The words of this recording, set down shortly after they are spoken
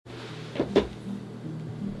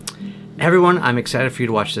Everyone, I'm excited for you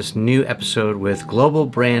to watch this new episode with Global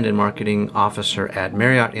Brand and Marketing Officer at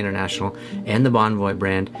Marriott International and the Bonvoy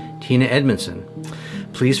brand, Tina Edmondson.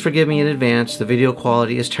 Please forgive me in advance. The video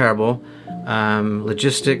quality is terrible.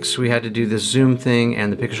 Logistics, we had to do this Zoom thing,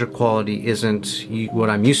 and the picture quality isn't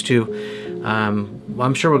what I'm used to.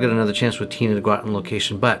 I'm sure we'll get another chance with Tina to go out on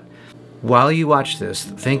location, but while you watch this,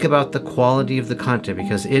 think about the quality of the content,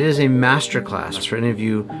 because it is a masterclass for any of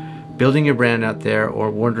you building your brand out there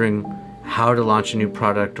or wondering how to launch a new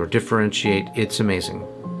product or differentiate. It's amazing.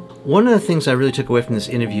 One of the things I really took away from this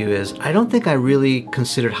interview is I don't think I really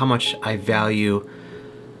considered how much I value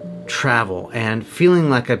travel and feeling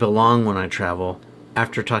like I belong when I travel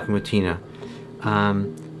after talking with Tina.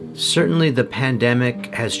 Certainly the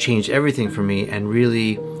pandemic has changed everything for me and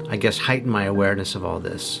really, I guess, heightened my awareness of all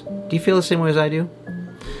this. Do you feel the same way as I do?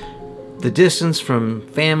 The distance from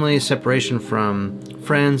family, separation from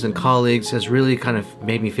friends and colleagues has really kind of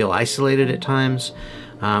made me feel isolated at times.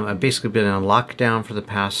 I've basically been on lockdown for the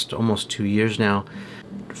past almost 2 years now.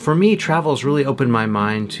 For me, travel has really opened my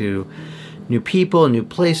mind to new people, new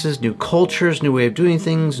places, new cultures, new way of doing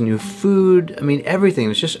things, new food. I mean,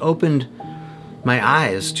 everything. It's just opened my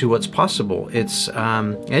eyes to what's possible. It's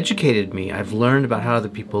educated me. I've learned about how other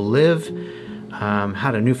people live,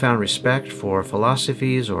 had a newfound respect for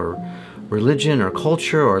philosophies or religion or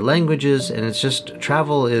culture or languages, and it's just,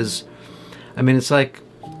 travel is, I mean, it's like,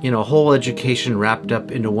 a whole education wrapped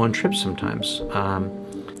up into one trip sometimes.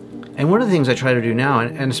 And one of the things I try to do now,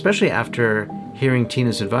 and especially after hearing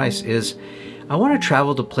Tina's advice, is I want to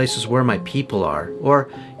travel to places where my people are, or,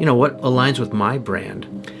 what aligns with my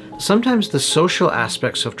brand. Sometimes the social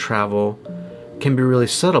aspects of travel can be really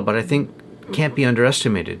subtle, but I think can't be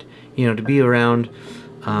underestimated. To be around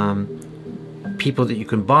people that you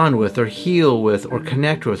can bond with or heal with or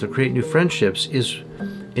connect with or create new friendships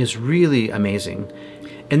is really amazing.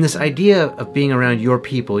 And this idea of being around your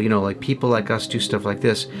people, like people like us do stuff like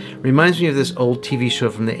this, reminds me of this old TV show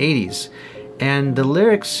from the 80s. And the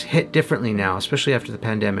lyrics hit differently now, especially after the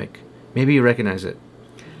pandemic. Maybe you recognize it.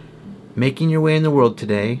 Making your way in the world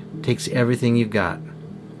today takes everything you've got.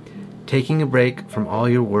 Taking a break from all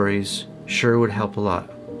your worries sure would help a lot.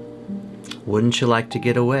 Wouldn't you like to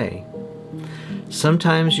get away?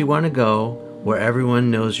 Sometimes you want to go where everyone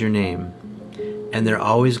knows your name, and they're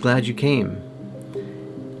always glad you came.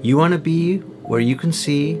 You want to be where you can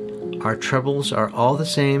see our troubles are all the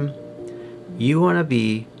same. You want to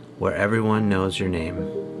be where everyone knows your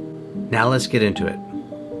name. Now let's get into it.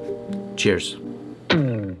 Cheers.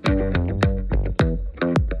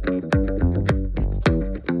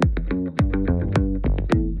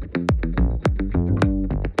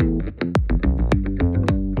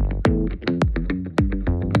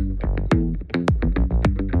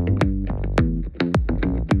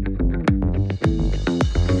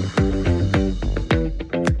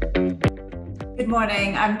 Good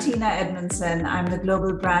morning. I'm Tina Edmondson. I'm the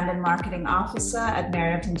Global Brand and Marketing Officer at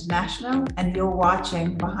Marriott International, and you're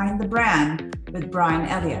watching Behind the Brand with Brian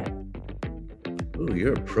Elliott. Ooh,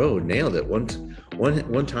 you're a pro. Nailed it. One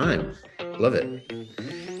time. Love it.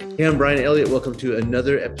 Hey, I'm Brian Elliott. Welcome to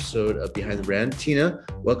another episode of Behind the Brand. Tina,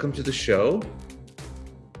 welcome to the show.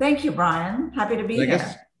 Thank you, Brian. Happy to be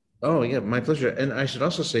here. Oh, yeah, my pleasure. And I should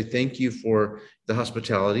also say thank you for the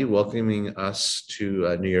hospitality, welcoming us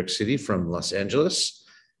to New York City from Los Angeles.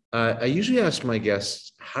 I usually ask my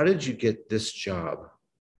guests, how did you get this job?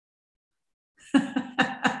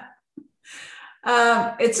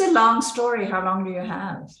 It's a long story. How long do you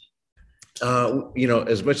have?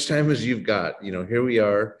 As much time as you've got. Here we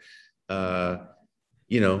are,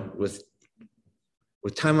 with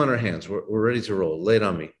time on our hands. We're ready to roll. Lay it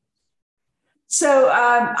on me. So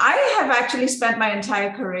I have actually spent my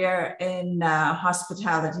entire career in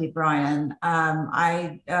hospitality, Brian.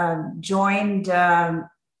 I joined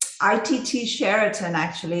ITT Sheraton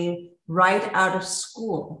actually right out of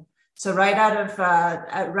school. So right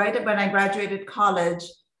when I graduated college,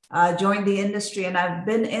 joined the industry, and I've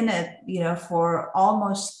been in it, for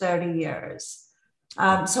almost 30 years.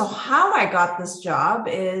 So how I got this job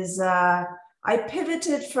is I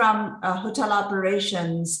pivoted from hotel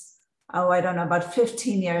operations about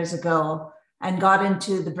 15 years ago, and got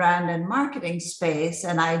into the brand and marketing space.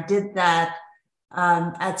 And I did that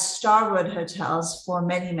at Starwood Hotels for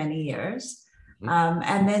many, many years.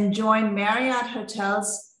 And then joined Marriott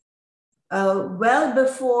Hotels well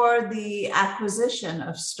before the acquisition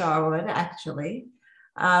of Starwood, actually.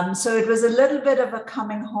 So it was a little bit of a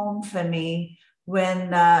coming home for me when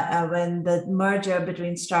the merger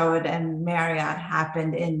between Starwood and Marriott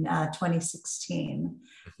happened in 2016.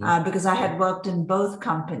 Because I had worked in both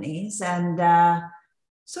companies. And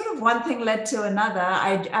sort of one thing led to another.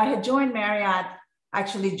 I had joined Marriott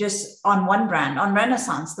actually just on one brand, on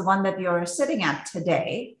Renaissance, the one that you're sitting at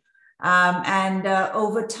today. And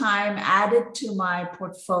over time added to my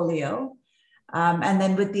portfolio. And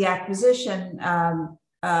then with the acquisition,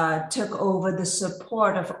 took over the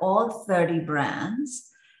support of all 30 brands.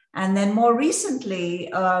 And then more recently,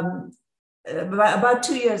 about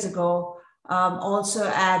 2 years ago, also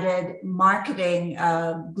added marketing,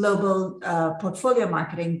 global portfolio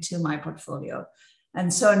marketing to my portfolio.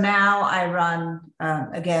 And so now I run,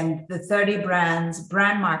 again, the 30 brands,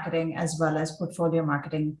 brand marketing, as well as portfolio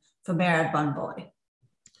marketing for Marriott Bonvoy.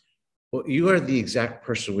 Well, you are the exact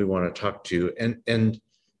person we want to talk to. And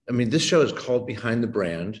I mean, this show is called Behind the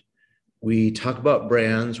Brand. We talk about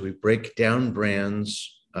brands, we break down brands,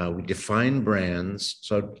 we define brands.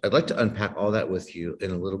 So I'd like to unpack all that with you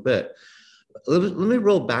in a little bit. Let me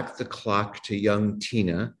roll back the clock to young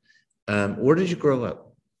Tina. Where did you grow up?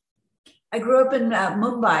 I grew up in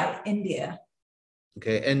Mumbai, India.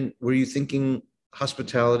 Okay, and were you thinking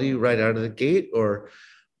hospitality right out of the gate, or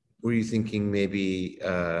were you thinking maybe,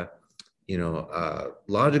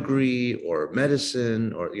 law degree or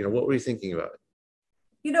medicine, or, what were you thinking about?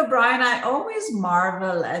 Brian, I always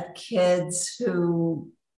marvel at kids who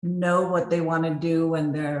know what they want to do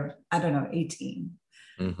when they're, 18.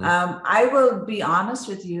 Mm-hmm. I will be honest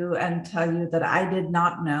with you and tell you that I did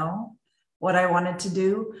not know what I wanted to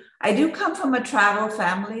do. I do come from a travel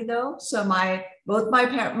family, though. So my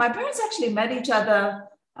parents actually met each other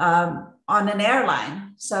on an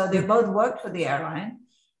airline. So they both worked for the airline.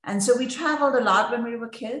 And so we traveled a lot when we were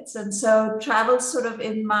kids. And so travel's sort of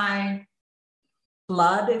in my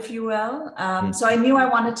blood, if you will. So I knew I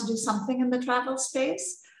wanted to do something in the travel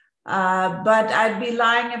space. But I'd be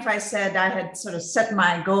lying if I said I had sort of set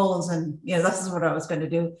my goals and, this is what I was going to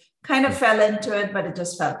do. Kind of fell into it, but it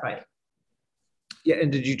just felt right. Yeah.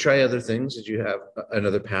 And did you try other things? Did you have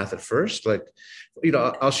another path at first? Like,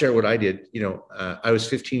 I'll share what I did. I was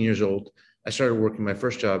 15 years old. I started working my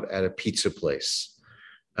first job at a pizza place.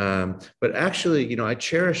 But actually, I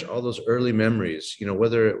cherish all those early memories,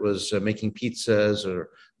 whether it was making pizzas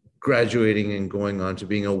or graduating and going on to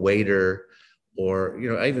being a waiter, or,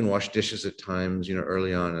 I even washed dishes at times,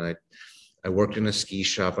 early on. And I worked in a ski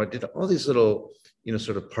shop. I did all these little,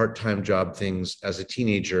 sort of part-time job things as a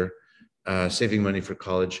teenager, saving money for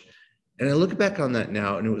college. And I look back on that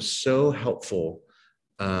now, and it was so helpful,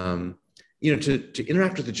 to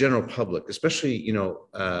interact with the general public, especially,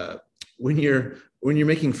 when you're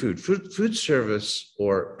making food service,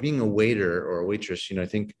 or being a waiter or a waitress, I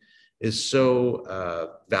think is so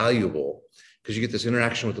valuable, because you get this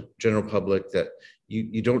interaction with the general public that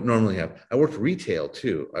you don't normally have. I worked retail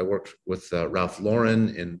too. I worked with Ralph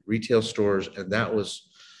Lauren in retail stores, and that was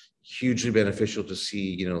hugely beneficial to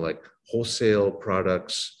see, like wholesale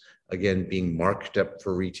products, again, being marked up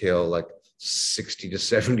for retail, like 60 to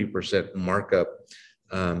 70% markup.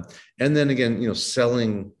 And then again,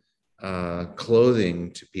 selling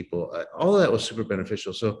clothing to people, all of that was super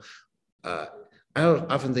beneficial. So I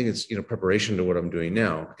often think it's, preparation to what I'm doing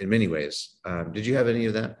now in many ways. Did you have any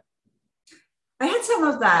of that? I had some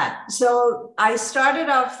of that. So I started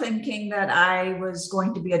off thinking that I was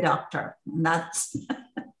going to be a doctor, and that's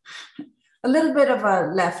a little bit of a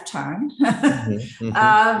left turn,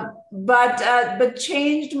 but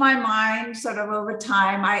changed my mind sort of over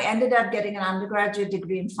time. I ended up getting an undergraduate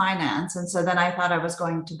degree in finance. And so then I thought I was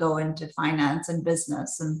going to go into finance and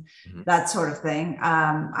business and that sort of thing.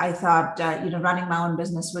 I thought, running my own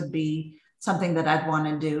business would be something that I'd want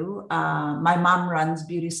to do. My mom runs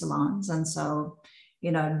beauty salons. And so,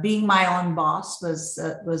 being my own boss was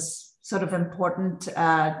sort of important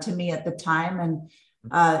to me at the time. And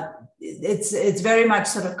it's very much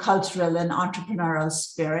sort of cultural and entrepreneurial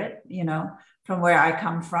spirit, from where I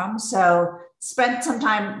come from. So spent some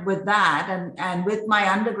time with that, and with my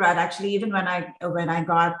undergrad, actually, even when I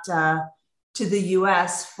got to the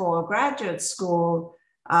US for graduate school,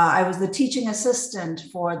 I was the teaching assistant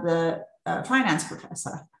for the finance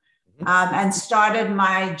professor, and started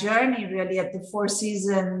my journey really at the Four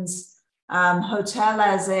Seasons hotel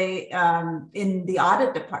as in the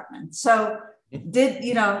audit department. So had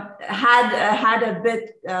a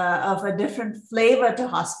bit of a different flavor to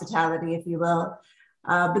hospitality, if you will,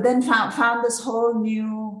 but then found this whole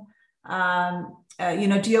new,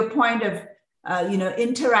 to your point of,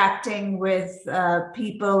 interacting with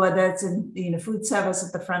people, whether it's in, food service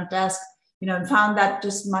at the front desk, and found that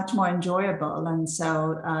just much more enjoyable. And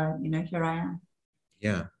so, here I am.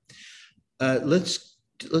 Yeah. Let's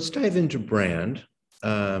dive into brand.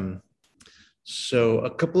 So a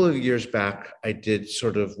couple of years back, I did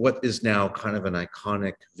sort of what is now kind of an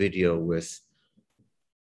iconic video with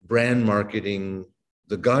brand marketing,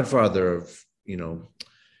 the godfather of,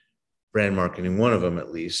 brand marketing, one of them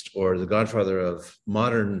at least, or the godfather of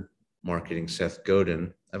modern marketing, Seth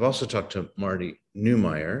Godin. I've also talked to Marty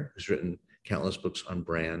Neumeier, who's written countless books on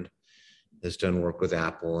brand, has done work with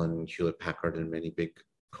Apple and Hewlett Packard and many big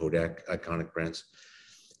Kodak iconic brands.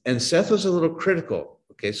 And Seth was a little critical.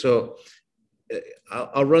 Okay, so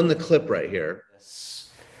I'll run the clip right here.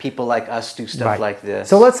 People like us do stuff like this.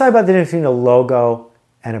 So let's talk about the difference between a logo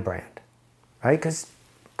and a brand, right? Because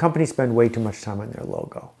companies spend way too much time on their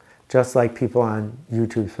logo. Just like people on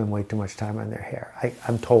YouTube spend way too much time on their hair.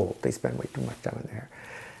 I'm told they spend way too much time on their hair.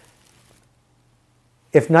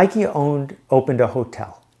 If Nike opened a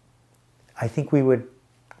hotel, I think we would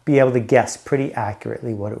be able to guess pretty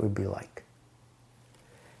accurately what it would be like.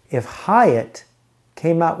 If Hyatt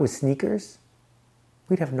came out with sneakers,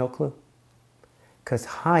 we'd have no clue. Because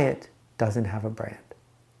Hyatt doesn't have a brand.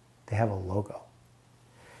 They have a logo.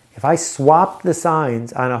 If I swapped the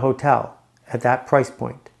signs on a hotel at that price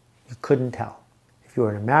point, you couldn't tell. If you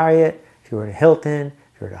were to Marriott, if you were to Hilton,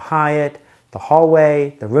 if you were to Hyatt, the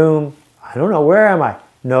hallway, the room, I don't know, where am I?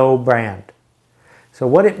 No brand. So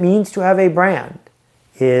what it means to have a brand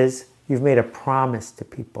is you've made a promise to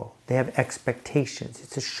people. They have expectations.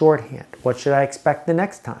 It's a shorthand. What should I expect the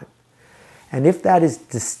next time? And if that is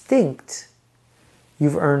distinct,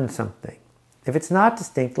 you've earned something. If it's not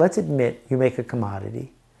distinct, let's admit you make a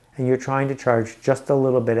commodity and you're trying to charge just a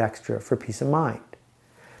little bit extra for peace of mind.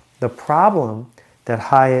 The problem that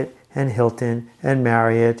Hyatt and Hilton and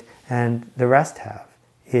Marriott and the rest have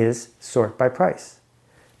is sort by price.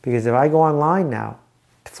 Because if I go online now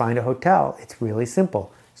to find a hotel, it's really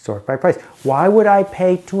simple. Sort by price. Why would I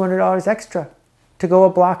pay $200 extra to go a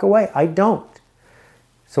block away? I don't.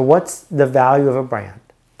 So what's the value of a brand?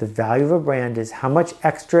 The value of a brand is how much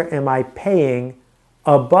extra am I paying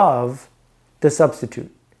above the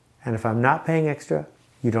substitute? And if I'm not paying extra,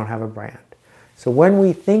 you don't have a brand. So when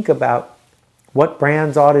we think about what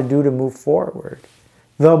brands ought to do to move forward,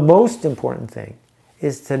 the most important thing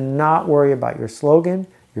is to not worry about your slogan,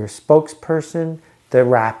 your spokesperson, the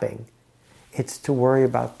wrapping. It's to worry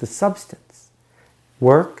about the substance.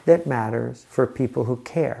 Work that matters for people who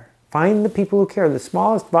care. Find the people who care, the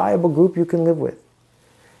smallest viable group you can live with,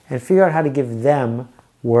 and figure out how to give them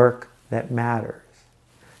work that matters.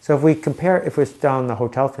 So if we're still on the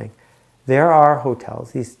hotel thing, there are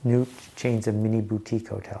hotels, these new chains of mini boutique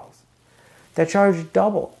hotels, that charge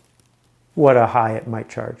double what a Hyatt might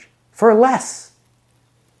charge for less.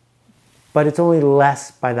 But it's only less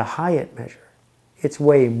by the Hyatt measure. It's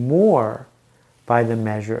way more by the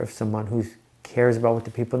measure of someone who cares about what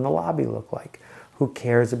the people in the lobby look like, who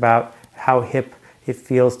cares about how hip it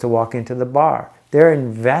feels to walk into the bar. They're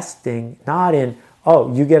investing not in,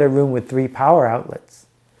 oh, you get a room with 3 power outlets.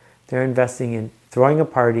 They're investing in throwing a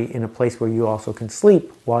party in a place where you also can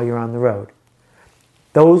sleep while you're on the road.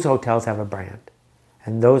 Those hotels have a brand.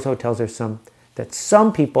 And those hotels are that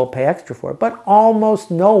some people pay extra for, but almost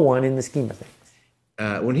no one in the scheme of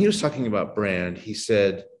things. When he was talking about brand, he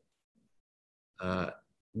said,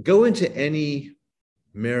 go into any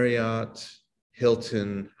Marriott,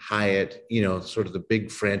 Hilton, Hyatt, sort of the big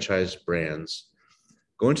franchise brands.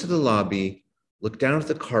 Go into the lobby, look down at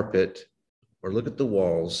the carpet or look at the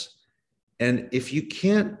walls. And if you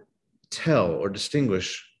can't tell or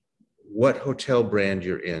distinguish what hotel brand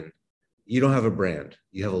you're in, you don't have a brand,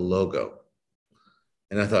 you have a logo.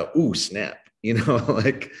 And I thought, ooh, snap,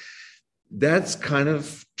 like that's kind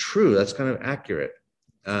of true. That's kind of accurate.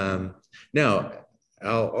 Now,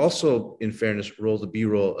 I'll also, in fairness, roll the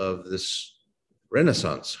B-roll of this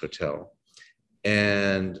Renaissance hotel.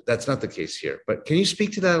 And that's not the case here. But can you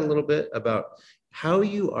speak to that a little bit about how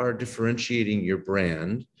you are differentiating your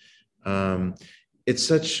brand? It's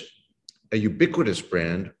such a ubiquitous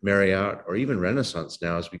brand. Marriott or even Renaissance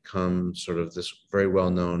now has become sort of this very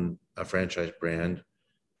well-known franchise brand.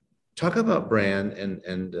 Talk about brand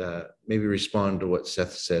and maybe respond to what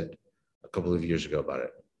Seth said a couple of years ago about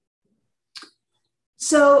it.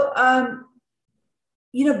 So,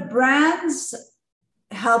 brands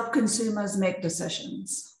help consumers make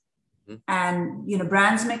decisions. Mm-hmm. And,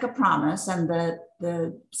 brands make a promise, and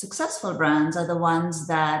the successful brands are the ones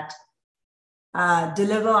that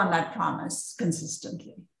deliver on that promise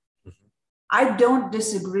consistently. Mm-hmm. I don't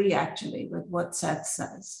disagree, actually, with what Seth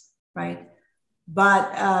says, right?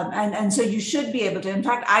 But, and so you should be able to, in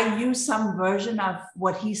fact, I use some version of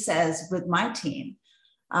what he says with my team,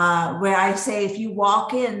 where I say, if you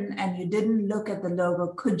walk in and you didn't look at the logo,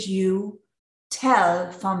 could you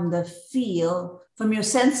tell from the feel, from the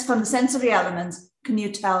sensory elements, can you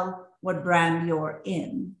tell what brand you're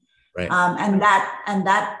in? Right. And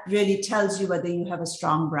that really tells you whether you have a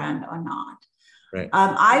strong brand or not. Right.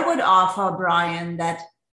 I would offer, Brian, that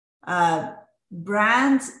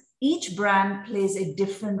each brand plays a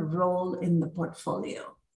different role in the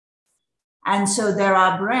portfolio. And so there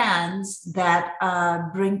are brands that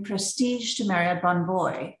bring prestige to Marriott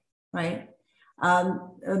Bonvoy, right?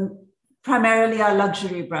 Primarily our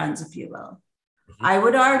luxury brands, if you will. Mm-hmm. I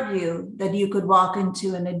would argue that you could walk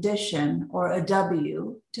into an Edition or a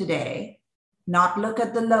W today, not look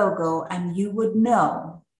at the logo, and you would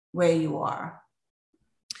know where you are.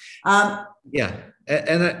 Yeah,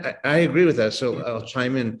 and I agree with that. So I'll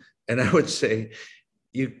chime in, and I would say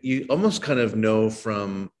you almost kind of know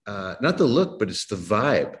from not the look, but it's the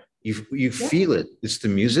vibe. You feel it. It's the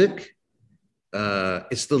music.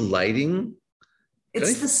 It's the lighting.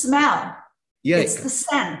 It's the smell. Yeah, it's the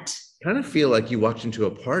scent. Kind of feel like you walked into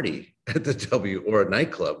a party at the W or a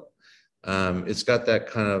nightclub. It's got that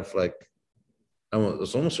kind of like,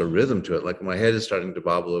 it's almost a rhythm to it. Like my head is starting to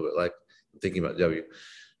bob a little bit, like I'm thinking about W.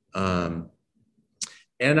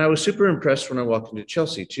 And I was super impressed when I walked into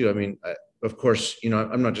Chelsea too. I mean, of course,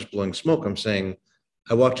 I'm not just blowing smoke. I'm saying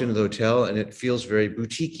I walked into the hotel and it feels very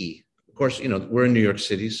boutique-y. Of course, we're in New York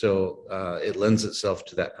City, so it lends itself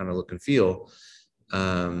to that kind of look and feel.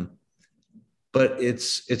 But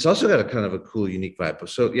it's also got a kind of a cool, unique vibe.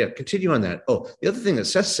 So yeah, continue on that. Oh, the other thing that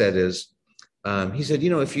Seth said is, he said,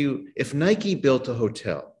 if Nike built a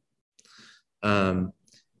hotel,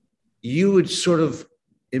 you would sort of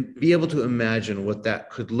be able to imagine what that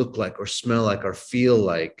could look like or smell like or feel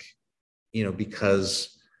like,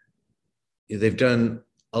 because they've done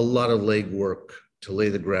a lot of legwork to lay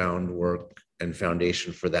the groundwork and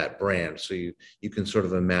foundation for that brand. So you can sort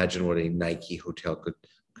of imagine what a Nike hotel can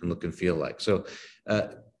look and feel like. So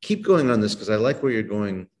keep going on this, because I like where you're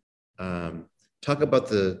going. Talk about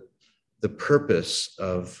the purpose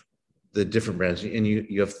of the different brands, and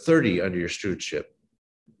you have 30 under your stewardship.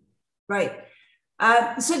 Right.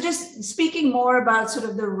 So just speaking more about sort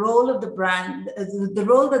of the role of the brand, the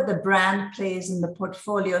role that the brand plays in the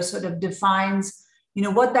portfolio sort of defines,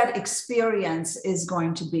 what that experience is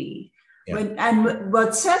going to be. Yeah. And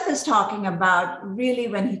what Seth is talking about really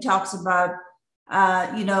when he talks about,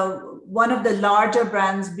 one of the larger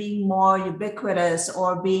brands being more ubiquitous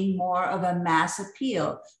or being more of a mass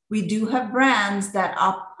appeal. We do have brands that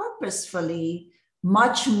are purposefully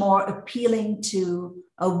much more appealing to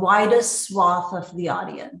a wider swath of the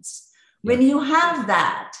audience. Yeah. When you have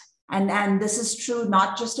that, and this is true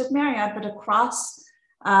not just of Marriott, but across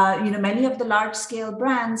many of the large scale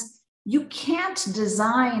brands, you can't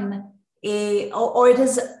design it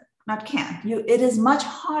is much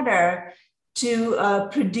harder to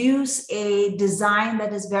produce a design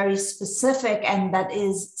that is very specific and that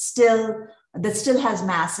still has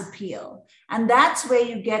mass appeal. And that's where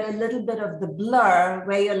you get a little bit of the blur,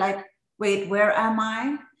 where you're like, wait, where am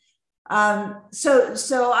I? So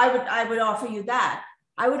I would offer you that.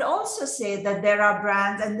 I would also say that there are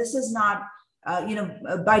brands, and this is not,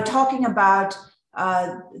 by talking about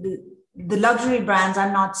the luxury brands,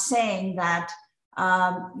 I'm not saying that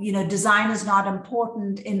design is not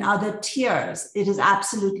important in other tiers. It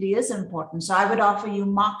absolutely is important. So I would offer you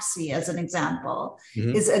Moxy as an example.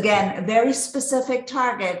 Mm-hmm. Is again a very specific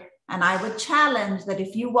target. And I would challenge that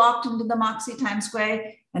if you walked into the Moxy Times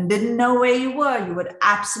Square and didn't know where you were, you would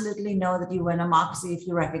absolutely know that you were in a Moxy if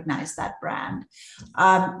you recognize that brand.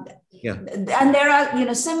 Yeah. And there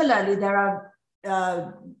are, similarly, there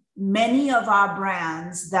are many of our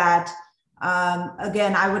brands that,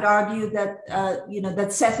 again, I would argue that,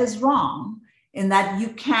 that Seth is wrong in that you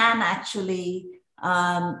can actually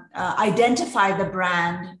identify the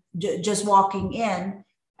brand just walking in.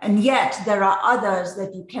 And yet there are others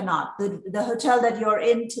that you cannot. The hotel that you're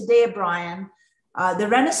in today, Brian, the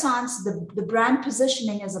Renaissance, the brand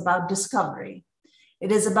positioning is about discovery.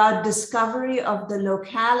 It is about discovery of the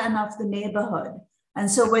locale and of the neighborhood. And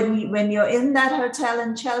so when you're in that hotel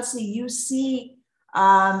in Chelsea, you see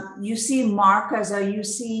markers, or you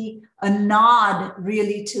see a nod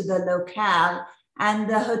really to the locale. And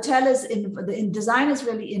the hotel in design is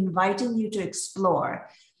really inviting you to explore.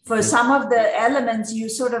 For some of the elements, you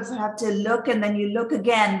sort of have to look and then you look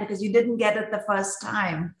again because you didn't get it the first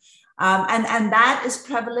time. And that is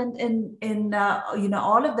prevalent in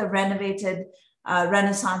all of the renovated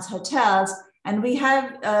Renaissance hotels. And we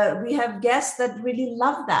have guests that really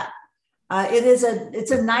love that.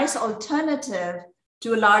 It's a nice alternative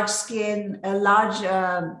to a large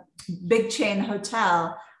big chain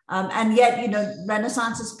hotel. And yet,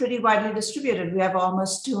 Renaissance is pretty widely distributed. We have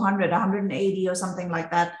almost 180 or something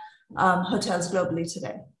like that hotels globally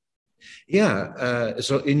today. Yeah.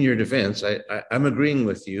 So in your defense, I'm agreeing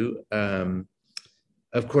with you.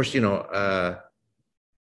 Of course,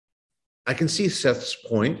 I can see Seth's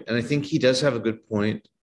point, and I think he does have a good point,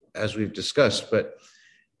 as we've discussed, but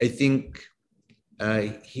I think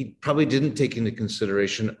he probably didn't take into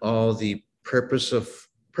consideration all the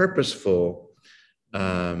purposeful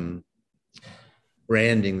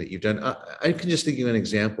branding that you've done. I can just think of an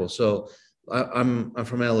example. So I'm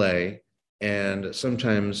from LA, and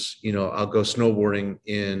sometimes, I'll go snowboarding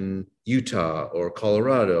in Utah or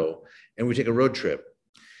Colorado, and we take a road trip.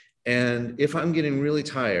 And if I'm getting really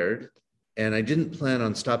tired and I didn't plan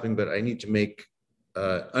on stopping, but I need to make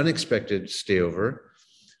unexpected stayover,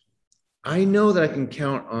 I know that I can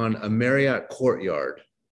count on a Marriott Courtyard,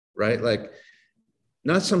 right? Like,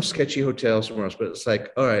 not some sketchy hotel somewhere else, but it's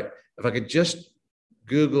like, all right, if I could just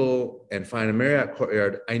Google and find a Marriott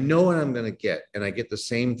Courtyard, I know what I'm going to get, and I get the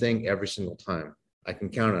same thing every single time. I can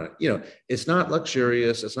count on it. It's not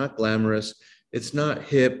luxurious, it's not glamorous, it's not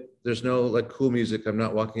hip. There's no like cool music. I'm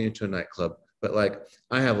not walking into a nightclub, but like,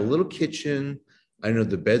 I have a little kitchen. I know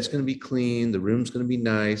the bed's going to be clean, the room's going to be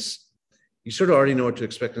nice. You sort of already know what to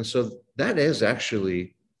expect, and so that is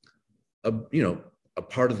actually a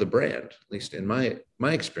part of the brand, at least in my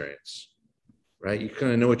experience, right? You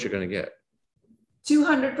kind of know what you're going to get.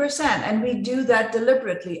 200%. And we do that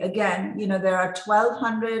deliberately. Again, there are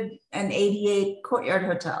 1,288 Courtyard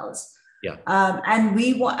hotels. Yeah. And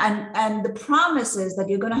we want, and the promise is that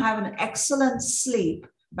you're going to have an excellent sleep,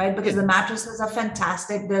 right? Because the mattresses are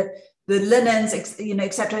fantastic, the linens, et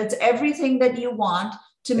cetera. It's everything that you want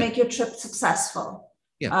to make your trip successful.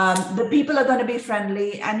 Yeah. The people are going to be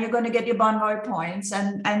friendly, and you're going to get your Bonvoy points,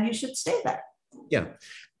 and you should stay there. Yeah.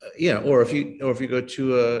 Yeah. Or if you go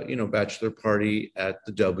to a, bachelor party at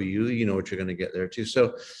the W, you know what you're going to get there too.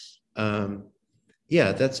 So,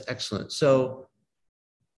 yeah, that's excellent. So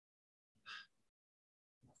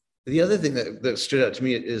the other thing that stood out to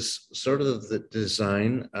me is sort of the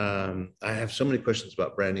design. I have so many questions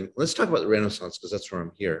about branding. Let's talk about the Renaissance, because that's where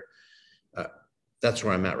I'm here. That's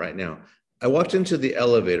where I'm at right now. I walked into the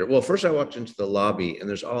elevator. Well, first I walked into the lobby, and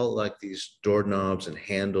there's all like these doorknobs and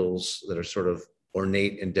handles that are sort of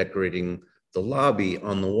ornate and decorating the lobby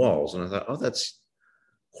on the walls. And I thought, oh, that's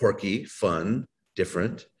quirky, fun,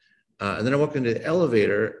 different. And then I walked into the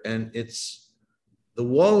elevator, and the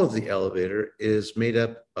wall of the elevator is made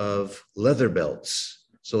up of leather belts.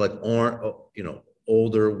 So like,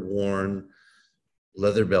 older, worn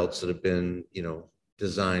leather belts that have been,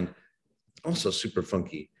 designed, also super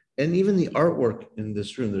funky. And even the artwork in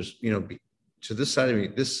this room, there's, to this side of me,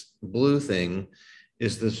 this blue thing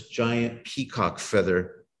is this giant peacock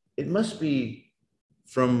feather. It must be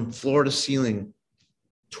from floor to ceiling,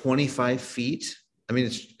 25 feet. I mean,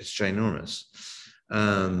 it's ginormous.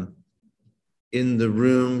 In the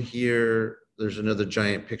room here, there's another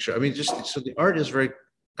giant picture. I mean, so the art is very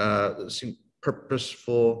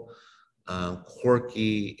purposeful,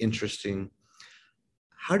 quirky, interesting.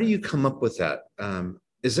 How do you come up with that?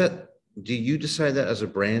 Do you decide that as a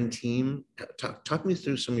brand team? Talk me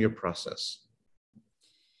through some of your process.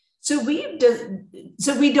 So we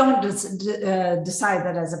don't decide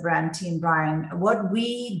that as a brand team, Brian. What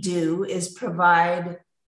we do is provide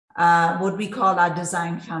what we call our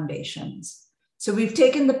design foundations. So we've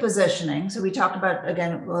taken the positioning. So we talked about,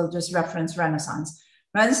 again, we'll just reference Renaissance.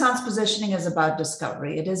 Renaissance positioning is about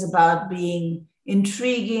discovery. It is about being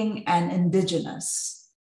intriguing and indigenous.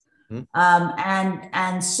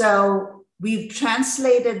 And so we've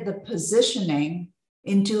translated the positioning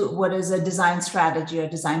into what is a design strategy or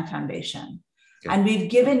design foundation. Okay. And we've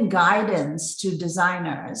given guidance to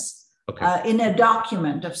designers in a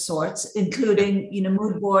document of sorts, including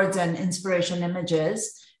mood boards and inspiration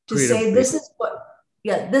images, to say this is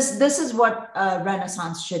what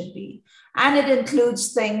Renaissance should be. And it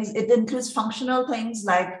includes functional things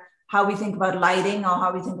like how we think about lighting or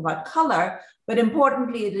how we think about color, but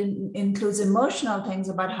importantly, it includes emotional things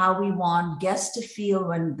about how we want guests to feel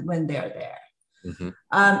when they're there.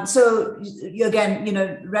 Mm-hmm. So again,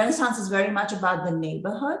 Renaissance is very much about the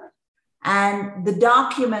neighborhood, and the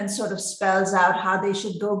document sort of spells out how they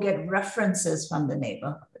should go get references from the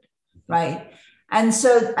neighborhood, right? And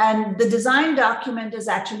the design document is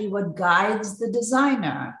actually what guides the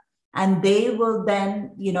designer, and they will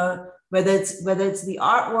then, whether it's the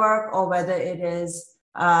artwork or whether it is,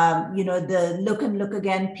 the look and look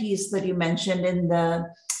again piece that you mentioned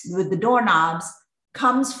with the doorknobs,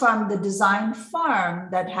 comes from the design firm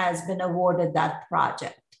that has been awarded that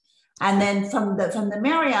project. And then from the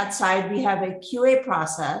Marriott side, we have a QA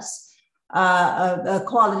process, a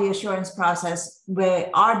quality assurance process, where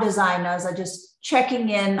our designers are just checking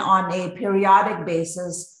in on a periodic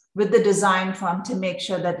basis with the design firm to make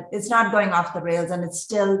sure that it's not going off the rails and it's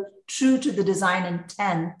still true to the design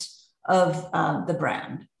intent of the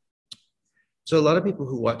brand. So a lot of people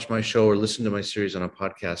who watch my show or listen to my series on a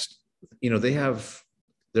podcast, they have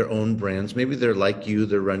their own brands. Maybe they're like you,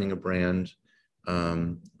 they're running a brand,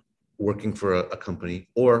 working for a company,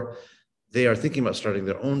 or they are thinking about starting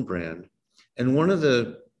their own brand. And one of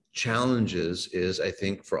the challenges is, I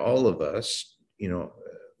think, for all of us,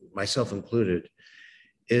 myself included,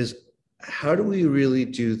 is how do we really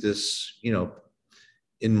do this,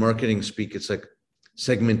 in marketing speak, it's like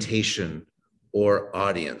segmentation or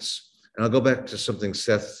audience. And I'll go back to something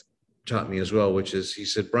Seth taught me as well, which is, he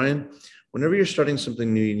said, Brian, whenever you're starting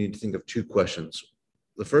something new, you need to think of two questions.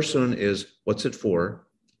 The first one is, what's it for?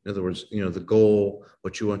 In other words, the goal,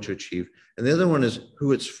 what you want to achieve. And the other one is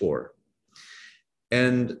who it's for.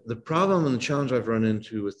 And the problem and the challenge I've run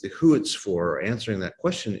into with the who it's for, or answering that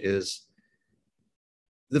question, is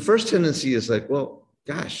the first tendency is like, well,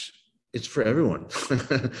 gosh, it's for everyone.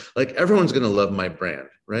 Like everyone's going to love my brand,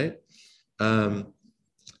 right? But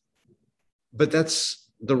that's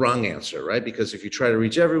the wrong answer, right? Because if you try to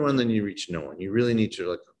reach everyone, then you reach no one. You really need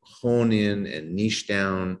to hone in and niche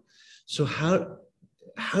down. So how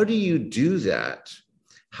do you do that?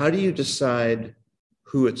 How do you decide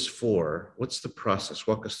who it's for? What's the process?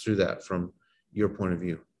 Walk us through that from your point of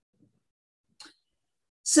view.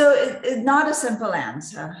 So it's not a simple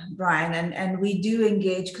answer, Brian, and we do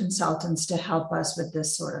engage consultants to help us with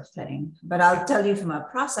this sort of thing. But I'll tell you from a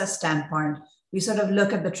process standpoint, we sort of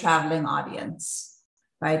look at the traveling audience,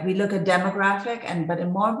 right? We look at demographic, but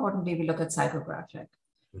more importantly, we look at psychographic.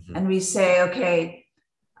 Mm-hmm. And we say, okay,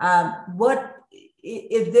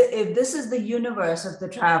 if this is the universe of the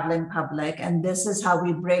traveling public, and this is how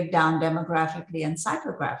we break down demographically and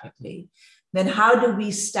psychographically, then how do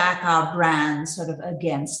we stack our brands sort of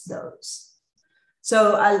against those?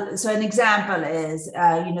 So an example is,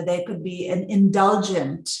 there could be an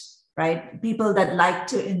indulgent, right? People that like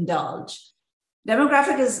to indulge.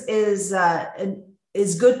 Demographic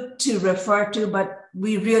is good to refer to, but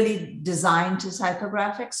we really design to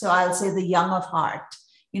psychographic. So I'll say the young of heart,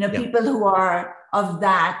 people who are of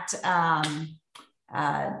that,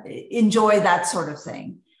 enjoy that sort of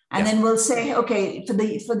thing. And then we'll say, okay, for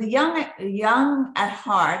the young at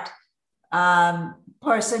heart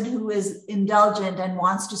person who is indulgent and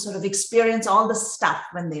wants to sort of experience all the stuff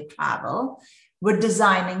when they travel, we're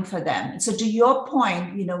designing for them. So to your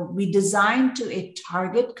point, we design to a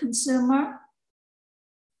target consumer.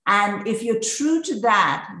 And if you're true to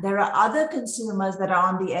that, there are other consumers that are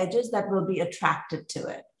on the edges that will be attracted to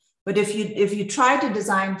it. But if you try to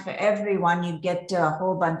design for everyone, you get to a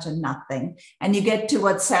whole bunch of nothing. And you get to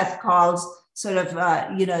what Seth calls sort of,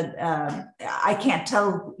 I can't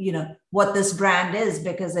tell, what this brand is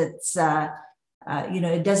because it's,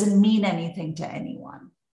 it doesn't mean anything to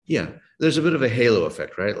anyone. Yeah, there's a bit of a halo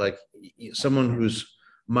effect, right? Like someone who's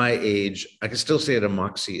my age, I can still stay at a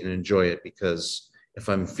Moxie and enjoy it because if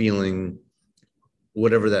I'm feeling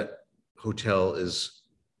whatever that hotel is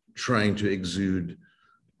trying to exude,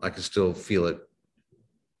 I can still feel it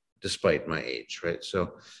despite my age, right?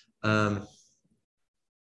 So are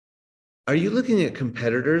you looking at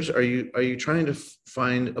competitors? Are you trying to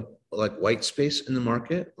find white space in the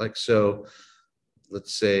market? So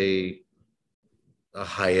let's say a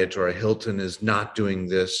Hyatt or a Hilton is not doing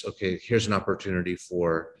this. Okay, here's an opportunity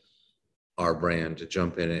for our brand to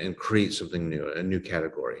jump in and create something new, a new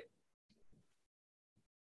category.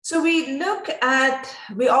 So we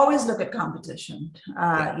always look at competition.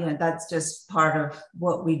 That's just part of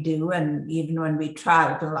what we do. And even when we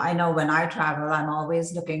travel, I know when I travel, I'm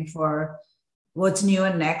always looking for what's new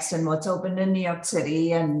and next and what's open in New York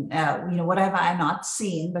City and, what have I not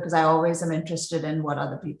seen, because I always am interested in what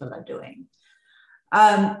other people are doing.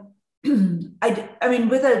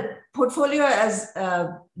 With a portfolio as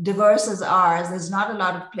diverse as ours, there's not a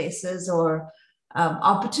lot of places or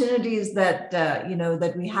opportunities that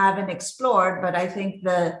that we haven't explored. But I think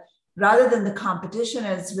rather than the competition,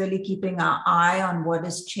 is really keeping our eye on what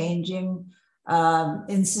is changing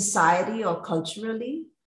in society or culturally.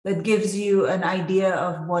 That gives you an idea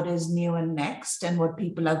of what is new and next, and what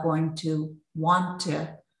people are going to want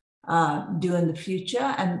to do in the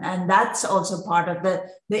future. And that's also part of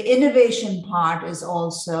the innovation part is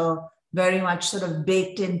also very much sort of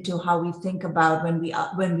baked into how we think about when we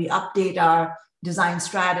update our design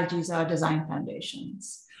strategies, our design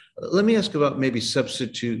foundations. Let me ask about maybe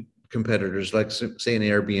substitute competitors, like say an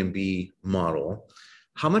Airbnb model.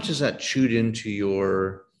 How much is that chewed into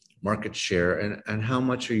your market share, and how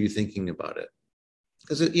much are you thinking about it?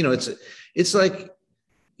 Because it's like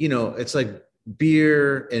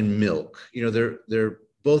beer and milk. They're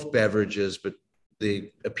both beverages, but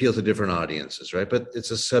they appeal to different audiences, right? But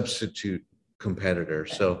it's a substitute competitor.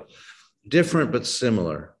 So different, but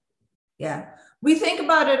similar. Yeah. We think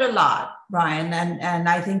about it a lot, Brian, and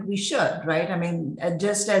I think we should, right? I mean,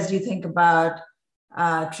 just as you think about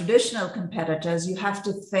traditional competitors, you have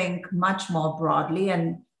to think much more broadly,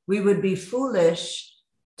 and we would be foolish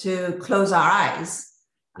to close our eyes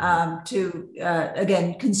to,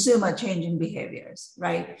 again, consumer changing behaviors,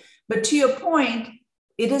 right? But to your point,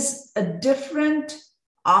 it is a different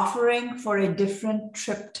offering for a different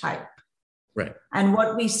trip type. Right. And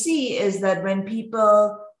what we see is that when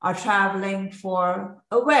people are traveling for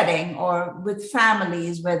a wedding or with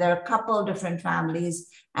families where there are a couple of different families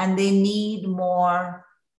and they need more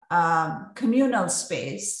communal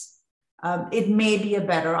space, it may be a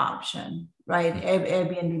better option, right?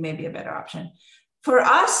 Airbnb may be a better option. For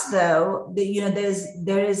us, though,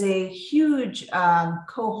 there is a huge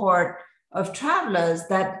cohort of travelers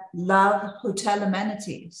that love hotel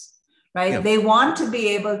amenities, right? Yeah. They want to be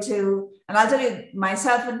able to, and I'll tell you,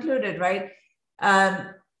 myself included, right?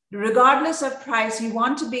 Regardless of price, you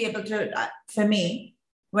want to be able to, for me,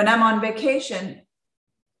 when I'm on vacation,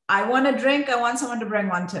 I want a drink, I want someone to bring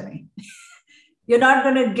one to me. You're not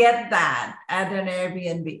going to get that at an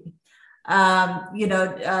Airbnb.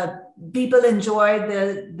 People enjoy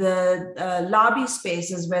the lobby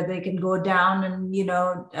spaces where they can go down and,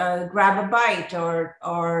 grab a bite or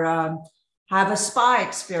have a spa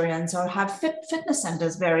experience or have fitness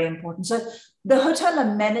centers, very important. So the hotel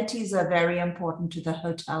amenities are very important to the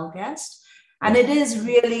hotel guest. And it is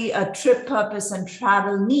really a trip purpose and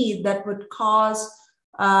travel need that would cause,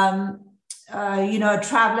 a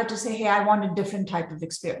traveler to say, hey, I want a different type of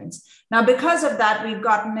experience. Now, because of that, we've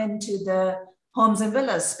gotten into the homes and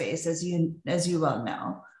villas space, as you well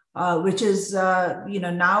know, which is,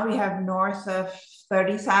 now we have north of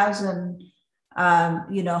 30,000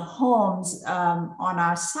 homes on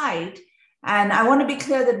our site. And I want to be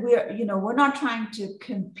clear that we're not trying to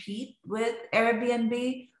compete with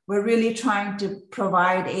Airbnb. We're really trying to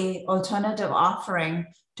provide a alternative offering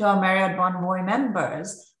to our Marriott Bonvoy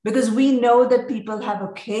members, because we know that people have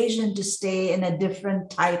occasion to stay in a different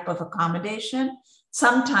type of accommodation,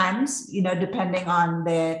 sometimes, depending on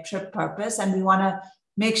their trip purpose. And we want to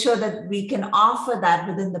make sure that we can offer that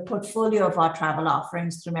within the portfolio of our travel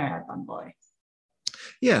offerings through Marriott Bonvoy.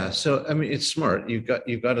 Yeah. So, I mean, it's smart. You've got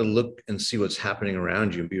to look and see what's happening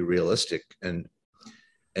around you and be realistic and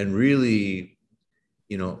really,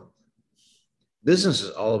 business is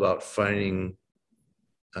all about finding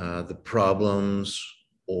the problems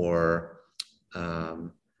or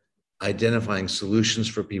identifying solutions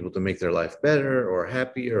for people to make their life better or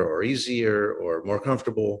happier or easier or more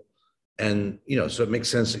comfortable. And, so it makes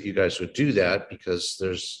sense that you guys would do that because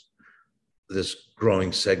there's this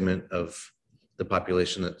growing segment of the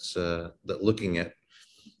population that's that looking at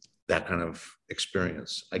that kind of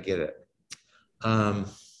experience. I get it.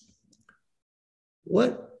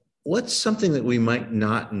 What's something that we might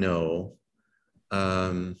not know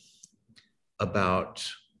about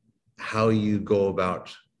how you go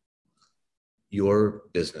about your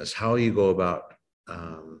business, how you go about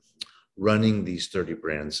running these 30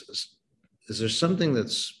 brands? Is there something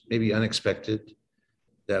that's maybe unexpected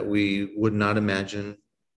that we would not imagine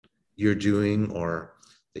you're doing or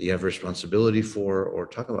that you have responsibility for, or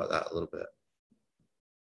talk about that a little bit?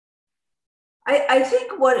 I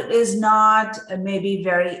think what is not maybe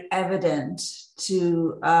very evident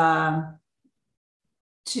to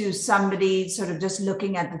somebody sort of just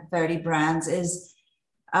looking at the 30 brands is,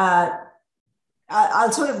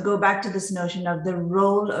 I'll sort of go back to this notion of the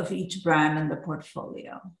role of each brand in the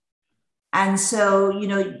portfolio. And so,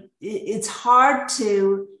 it's hard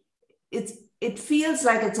to, it feels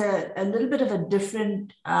like it's a little bit of a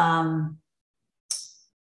different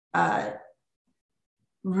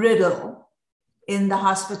riddle in the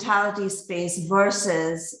hospitality space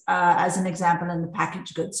versus, as an example, in the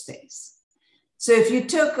packaged goods space. So if you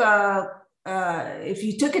took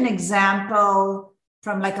an example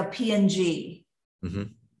from like a P&G, mm-hmm.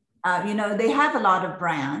 They have a lot of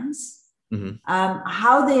brands. Mm-hmm.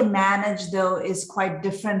 How they manage, though, is quite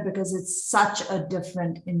different because it's such a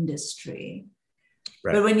different industry.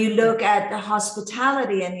 Right. But when you look at the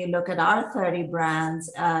hospitality and you look at our 30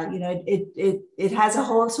 brands, it has a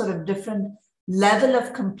whole sort of different level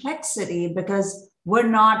of complexity because we're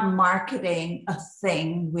not marketing a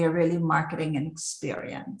thing, we're really marketing an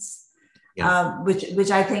experience,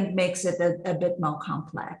 which I think makes it a bit more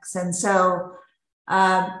complex. And so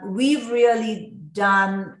we've really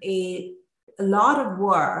done a lot of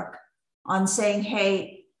work on saying,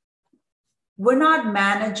 hey, we're not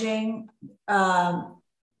managing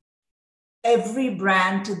every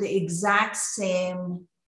brand to the exact same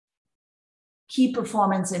key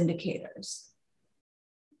performance indicators.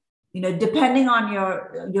 Depending on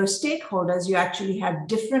your stakeholders, you actually have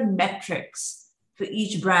different metrics for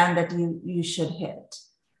each brand that you should hit.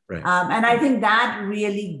 Right. And I think that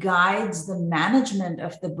really guides the management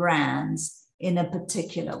of the brands in a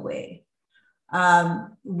particular way.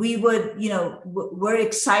 We're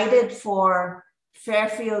excited for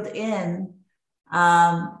Fairfield Inn,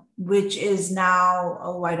 which is now,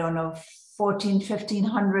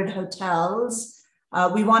 1,500 hotels.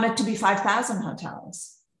 We want it to be 5,000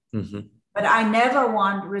 hotels. Mm-hmm. But I never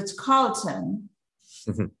want Ritz-Carlton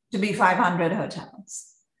to be 500 hotels.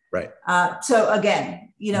 Right. So again,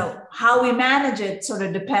 how we manage it sort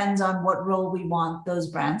of depends on what role we want those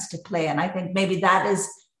brands to play. And I think maybe that is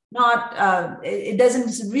not, it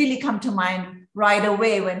doesn't really come to mind right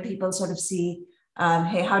away when people sort of see,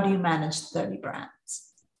 hey, how do you manage 30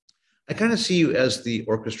 brands? I kind of see you as the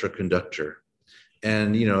orchestra conductor.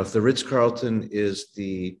 And, if the Ritz-Carlton is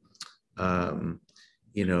the,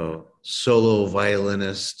 solo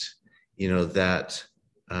violinist, that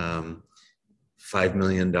 $5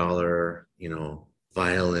 million,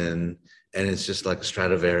 violin, and it's just like a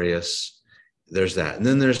Stradivarius. There's that. And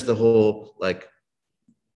then there's the whole like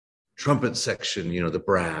trumpet section, the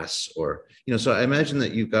brass, or, so I imagine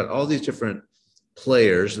that you've got all these different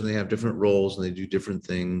players and they have different roles and they do different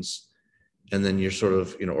things. And then you're sort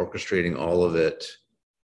of, orchestrating all of it,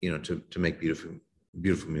 to make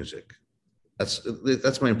beautiful music.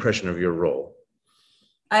 That's my impression of your role.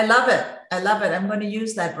 I love it. I'm going to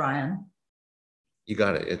use that, Brian. You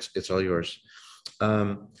got it. It's all yours.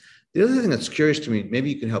 The other thing that's curious to me, maybe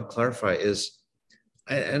you can help clarify, is,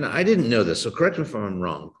 and I didn't know this, so correct me if I'm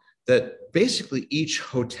wrong, that basically each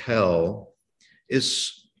hotel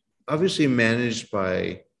is obviously managed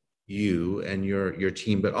by you and your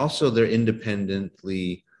team, but also they're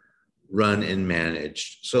independently run and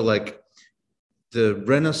managed. So like the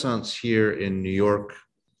Renaissance here in New York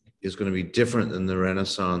is going to be different than the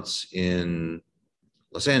Renaissance in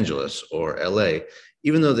Los Angeles or LA,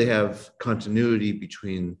 even though they have continuity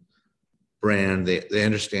between brand, they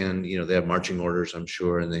understand, they have marching orders, I'm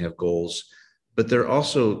sure, and they have goals, but they're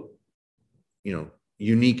also,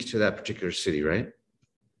 unique to that particular city, right?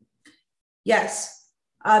 Yes.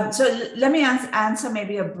 So let me answer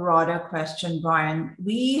maybe a broader question, Brian.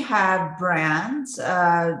 We have brands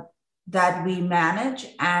that we manage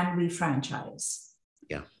and we franchise.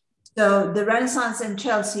 Yeah. So the Renaissance in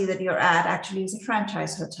Chelsea that you're at actually is a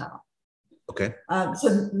franchise hotel. Okay.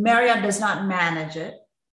 So Marriott does not manage it.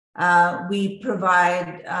 We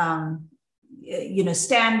provide,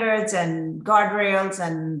 standards and guardrails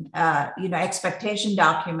and, expectation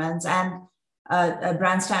documents and a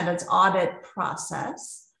brand standards audit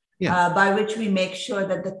process, by which we make sure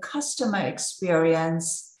that the customer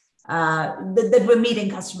experience, that we're meeting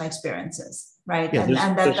customer experiences, right? Yeah,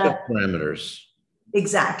 and there's that parameters.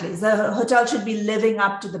 Exactly. The hotel should be living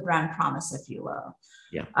up to the brand promise, if you will.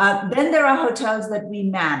 Yeah. Then there are hotels that we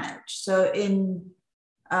manage. So in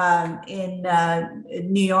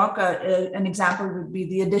New York, an example would be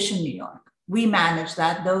the Edition New York. We manage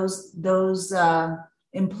that. Those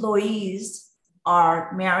employees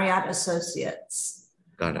are Marriott associates.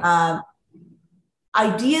 Got it.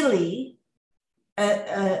 Ideally,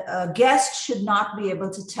 a guest should not be able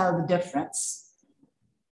to tell the difference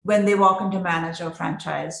when they walk into manage or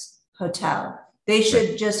franchise hotel. They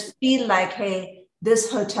should just feel like, hey,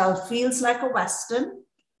 this hotel feels like a Westin,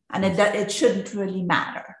 and it shouldn't really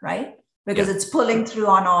matter, right? Because it's pulling through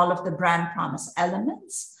on all of the brand promise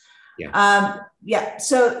elements.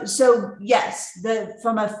 So yes,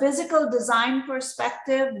 from a physical design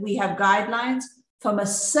perspective, we have guidelines. From a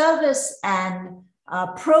service and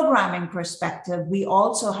programming perspective, we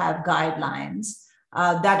also have guidelines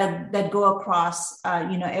that go across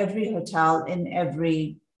every hotel in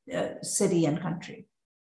every city and country.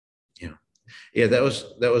 Yeah, that was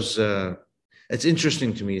it's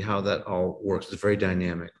interesting to me how that all works. It's very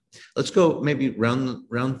dynamic. Let's go maybe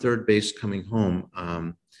round third base coming home.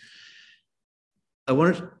 I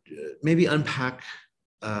wanted to maybe unpack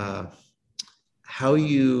how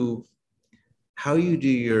you do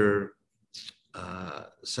your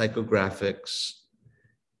psychographics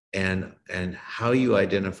and how you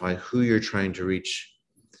identify who you're trying to reach.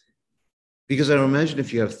 Because I imagine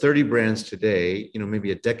if you have 30 brands today,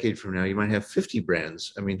 maybe a decade from now, you might have 50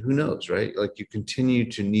 brands. I mean, who knows, right? Like you continue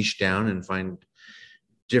to niche down and find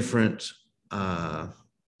different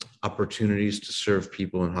opportunities to serve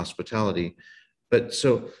people in hospitality. But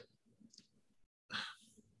so,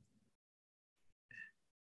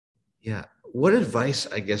 what advice,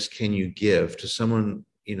 I guess, can you give to someone,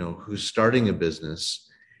 who's starting a business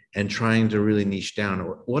and trying to really niche down,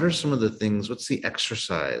 what are some of the things, what's the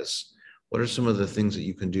exercise? What are some of the things that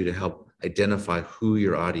you can do to help identify who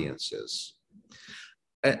your audience is?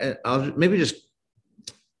 And I'll maybe just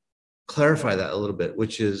clarify that a little bit,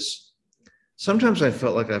 which is sometimes I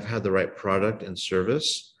felt like I've had the right product and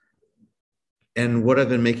service, and what I've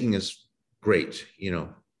been making is great,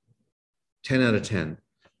 10 out of 10,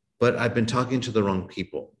 but I've been talking to the wrong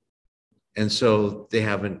people. And so they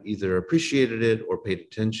haven't either appreciated it or paid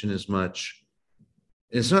attention as much.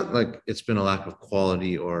 And it's not like it's been a lack of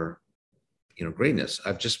quality or, greatness.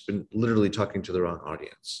 I've just been literally talking to the wrong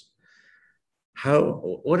audience.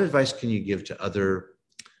 What advice can you give to other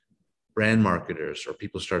brand marketers or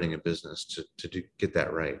people starting a business to get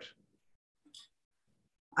that right?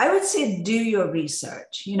 I would say do your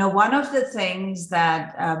research. One of the things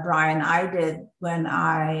that, Brian, I did when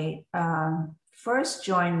I first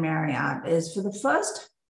joined Marriott is for the first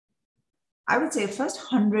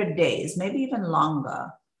 100 days, maybe even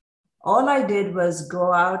longer, all I did was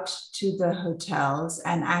go out to the hotels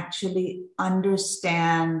and actually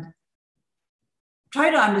try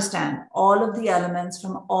to understand all of the elements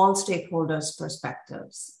from all stakeholders'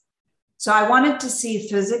 perspectives. So I wanted to see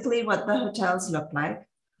physically what the hotels look like.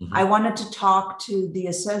 Mm-hmm. I wanted to talk to the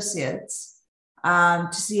associates to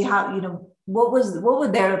see how, what were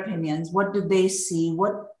their opinions? What did they see?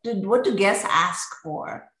 What do guests ask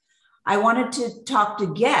for? I wanted to talk to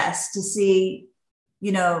guests to see,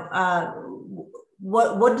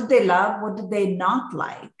 what did they love? What did they not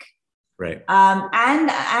like? Right.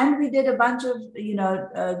 And we did a bunch of,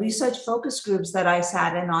 research focus groups that I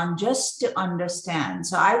sat in on just to understand.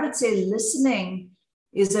 So I would say listening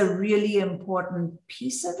is a really important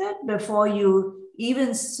piece of it before you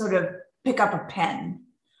even sort of pick up a pen.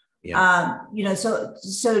 Yeah. So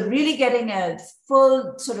really getting a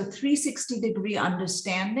full sort of 360-degree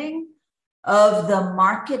understanding of the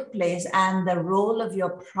marketplace and the role of your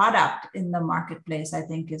product in the marketplace, I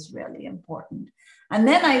think is really important. And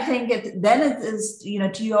then I think it is,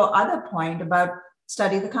 to your other point about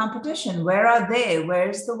study the competition. Where are they?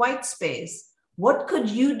 Where's the white space? What could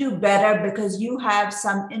you do better because you have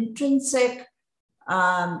some intrinsic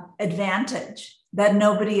advantage that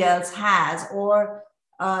nobody else has, or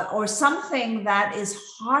something that is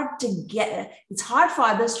hard to get. It's hard for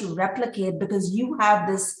others to replicate because you have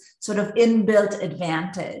this sort of inbuilt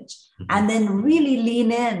advantage, and then really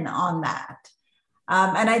lean in on that.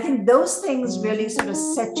 And I think those things really sort of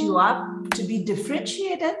set you up to be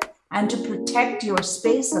differentiated and to protect your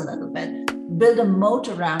space a little bit, build a moat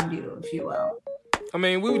around you, if you will. I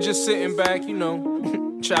mean, we were just sitting back,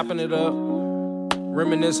 chopping it up,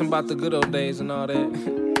 reminiscing about the good old days and all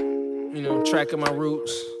that, tracking my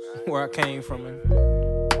roots, where I came from and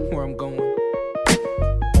where I'm going.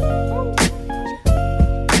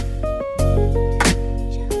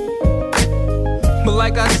 But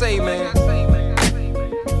like I say, man,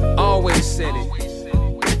 always said it.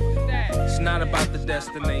 It's not about the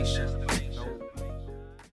destination.